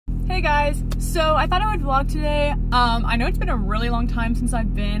Hey guys, so I thought I would vlog today. I know it's been a really long time since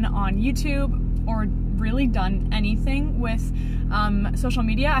I've been on YouTube or really done anything with social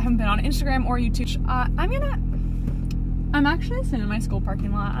media. I haven't been on Instagram or YouTube. I'm actually sitting in my school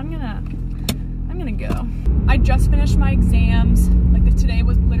parking lot. I'm gonna go. I just finished my exams. Today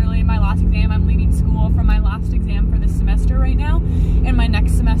was literally my last exam. I'm leaving school for my last exam for this semester right now, and my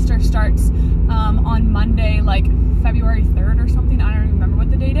next semester starts on Monday, like February 3rd or something. I don't even remember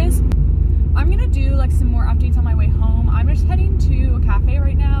what the date is. I'm gonna do like some more updates on my way home. I'm just heading to a cafe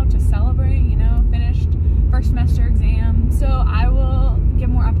right now to celebrate, you know, finished first semester exam. So I will get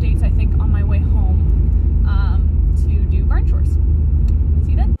more updates, I think, on my way home to do barn chores.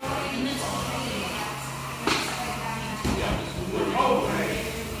 See you then.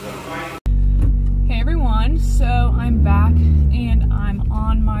 Hey everyone, so I'm back and I'm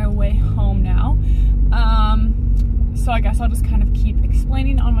on my way home now. So I guess I'll just kind of keep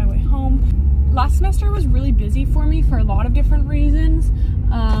explaining on my way home. Last semester was really busy for me for a lot of different reasons.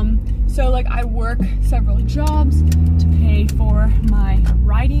 So like I work several jobs to pay for my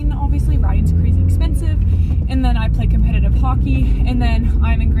riding. Obviously riding's crazy expensive, and then I play competitive hockey, and then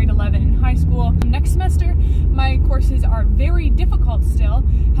I'm in grade 11 in high school. Next semester my courses are very difficult still.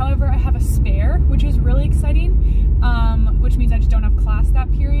 However, I have a spare, which is really exciting, which means I just don't have class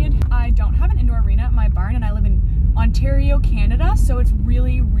that period. I don't have an indoor arena at my barn, and I live in Ontario, Canada, so it's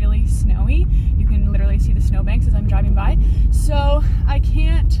really snowy. You can literally see the snowbanks as I'm driving by, so I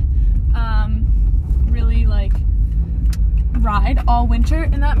can't really like ride all winter,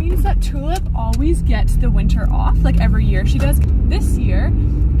 and that means that Tulip always gets the winter off, like every year she does. This year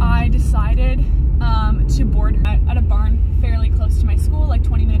I decided to board her at a barn fairly close to my school, like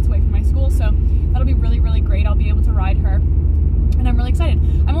 20 minutes away from my school, so that'll be really great. I'll be able to ride her, and I'm really excited.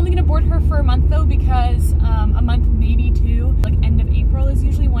 I'm only gonna board her for a month though, because a month, maybe two, like end of April is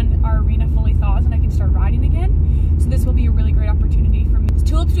usually when our arena fully thaws and I can start riding again. So this will be a really great opportunity for me.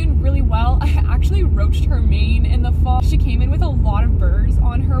 Tulip's doing really well. I actually roached her mane in the fall. She came in with a lot of burrs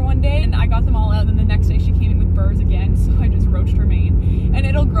on her one day, and I got them all out, and the next day she came in with burrs again, so I just roached her mane. And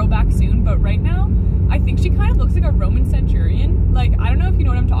it'll grow back soon, but right now, I think she kind of looks like a Roman centurion. Like, I don't know if you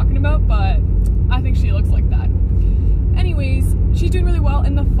know what I'm talking about, but I think she looks like that. Anyways, she's doing really well.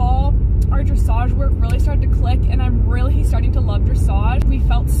 In the fall, our dressage work really started to click, and I'm really starting to love dressage. We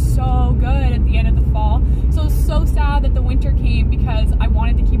felt so good at the end of the fall. So it was so sad that the winter came, because I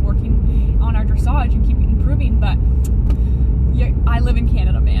wanted to keep working on our dressage and keep improving, but yeah, I live in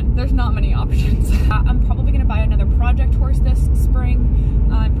Canada, man. There's not many options. I'm probably gonna buy another project horse this spring.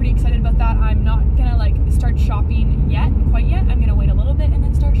 I'm pretty excited about that. I'm not gonna like start shopping quite yet. I'm gonna wait a little bit and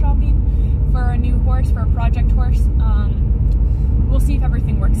then start shopping for a new horse, for a project horse. We'll see if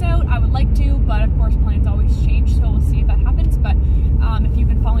everything works out. I would like to, but of course plans always change, so we'll see if that happens. But if you've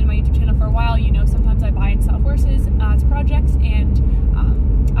been following my YouTube channel for a while, you know sometimes I buy and sell horses as projects,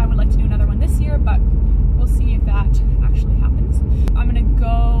 and I would like to do another one this year, but we'll see if that actually happens. I'm gonna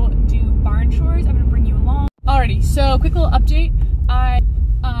go do barn chores. I'm gonna bring you along. Alrighty, so quick little update. I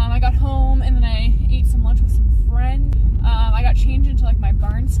got home and then I ate some lunch with some friends. I got changed into like my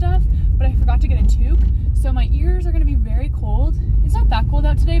barn stuff, but I forgot to get a toque, so my ears are gonna be very cold. It's not that cold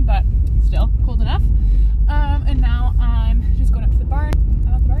out today, but still cold enough. And now I'm just going up to the barn.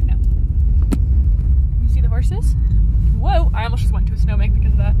 I'm at the barn now. You see the horses? Whoa, I almost just went to a snowbank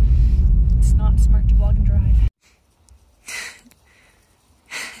because of that. It's not smart to vlog and drive.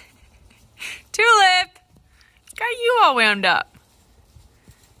 Tulip! Got you all wound up.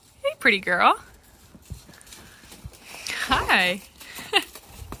 Hey, pretty girl. Hi.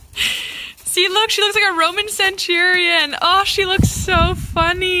 See, look, she looks like a Roman centurion. Oh, she looks so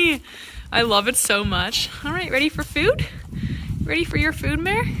funny. I love it so much. All right, ready for food? Ready for your food,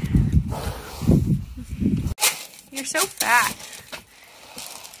 mare? You're so fat.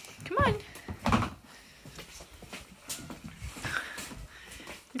 Come on.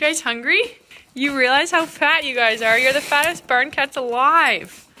 You guys hungry? You realize how fat you guys are? You're the fattest barn cats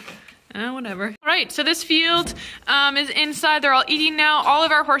alive. Whatever. All right, so this field is inside. They're all eating now. All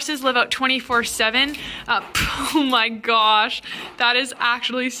of our horses live out 24/7. Oh my gosh, that is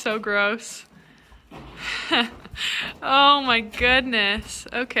actually so gross. Oh my goodness.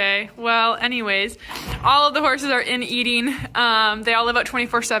 Okay, well, anyways, all of the horses are in eating. They all live out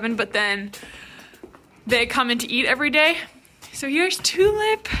 24/7, but then they come in to eat every day. So here's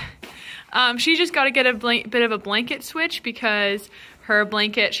Tulip. She just got to get a bit of a blanket switch, because her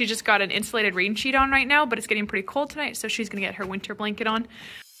blanket, she just got an insulated rain sheet on right now, but it's getting pretty cold tonight, so she's gonna get her winter blanket on.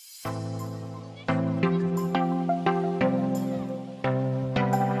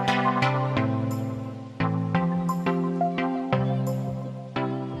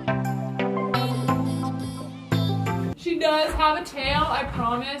 does have a tail, I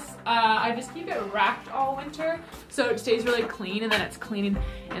promise. I just keep it racked all winter, so it stays really clean, and then it's clean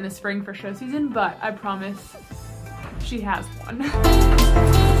in the spring for show season, but I promise she has one.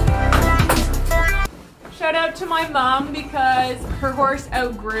 Shout out to my mom because her horse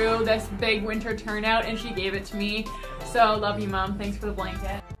outgrew this big winter turnout and she gave it to me. So love you, Mom. Thanks for the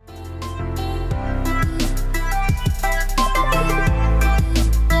blanket.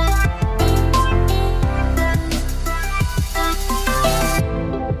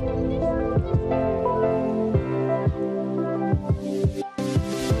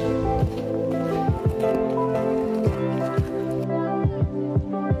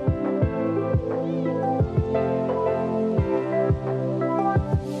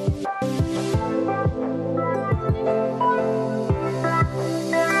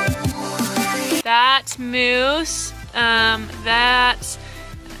 That's Moose, that's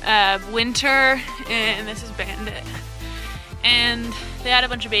Winter, and this is Bandit. And they had a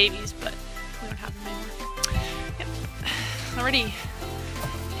bunch of babies, but we don't have them anymore. Yep. Already need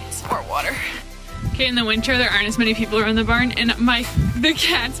some more water. Okay, in the winter there aren't as many people around the barn, and the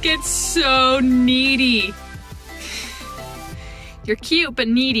cats get so needy. You're cute, but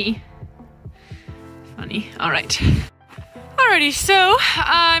needy. Funny. All right. Alrighty, so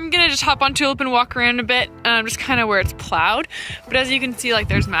I'm gonna just hop on Tulip and walk around a bit, just kind of where it's plowed. But as you can see, like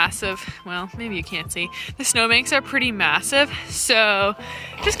there's massive, well, maybe you can't see, the snowbanks are pretty massive. So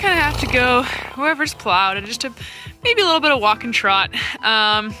just kind of have to go wherever's plowed and just maybe a little bit of walk and trot.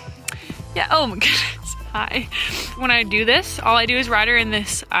 Yeah, oh my goodness, hi. When I do this, all I do is ride her in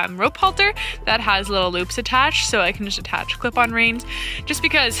this rope halter that has little loops attached, so I can just attach clip-on reins, just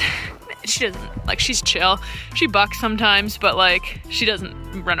because she doesn't, like, she's chill. She bucks sometimes, but like she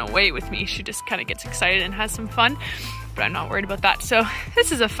doesn't run away with me. She just kind of gets excited and has some fun, but I'm not worried about that. So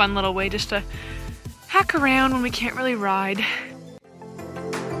this is a fun little way just to hack around when we can't really ride.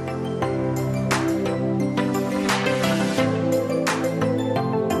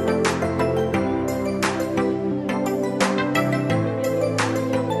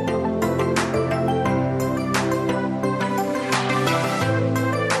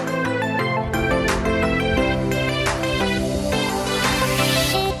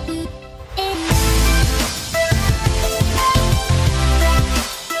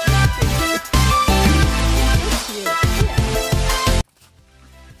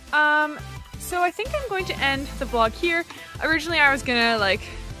 So I think I'm going to end the vlog here. Originally I was gonna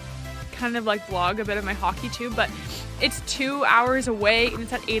kind of vlog a bit of my hockey too, but it's 2 hours away and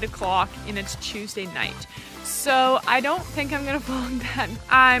it's at 8 o'clock and it's Tuesday night. So I don't think I'm gonna vlog that.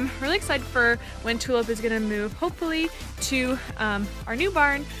 I'm really excited for when Tulip is gonna move, hopefully to our new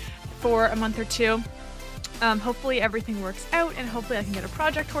barn for a month or two. Hopefully everything works out and hopefully I can get a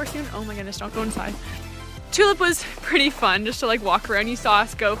project horse soon. Oh my goodness, don't go inside. Tulip was pretty fun just to walk around. You saw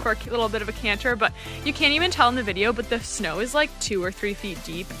us go for a little bit of a canter, but you can't even tell in the video, but the snow is 2 or 3 feet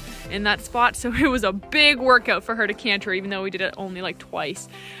deep in that spot. So it was a big workout for her to canter, even though we did it only twice.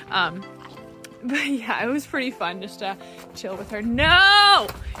 But yeah, it was pretty fun just to chill with her. No,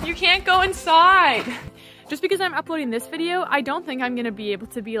 you can't go inside. Just because I'm uploading this video, I don't think I'm gonna be able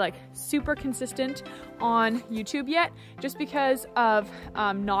to be super consistent on YouTube yet, just because of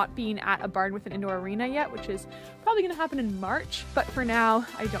not being at a barn with an indoor arena yet, which is probably gonna happen in March. But for now,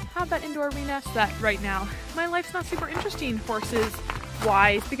 I don't have that indoor arena, so that right now, my life's not super interesting horses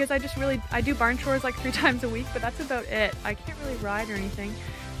wise, because I do barn chores 3 times a week, but that's about it. I can't really ride or anything.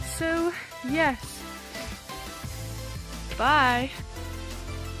 So yes, bye.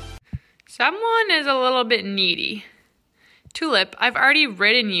 Someone is a little bit needy. Tulip, I've already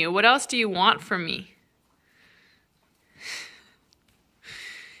ridden you. What else do you want from me?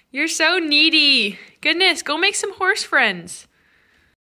 You're so needy. Goodness, go make some horse friends.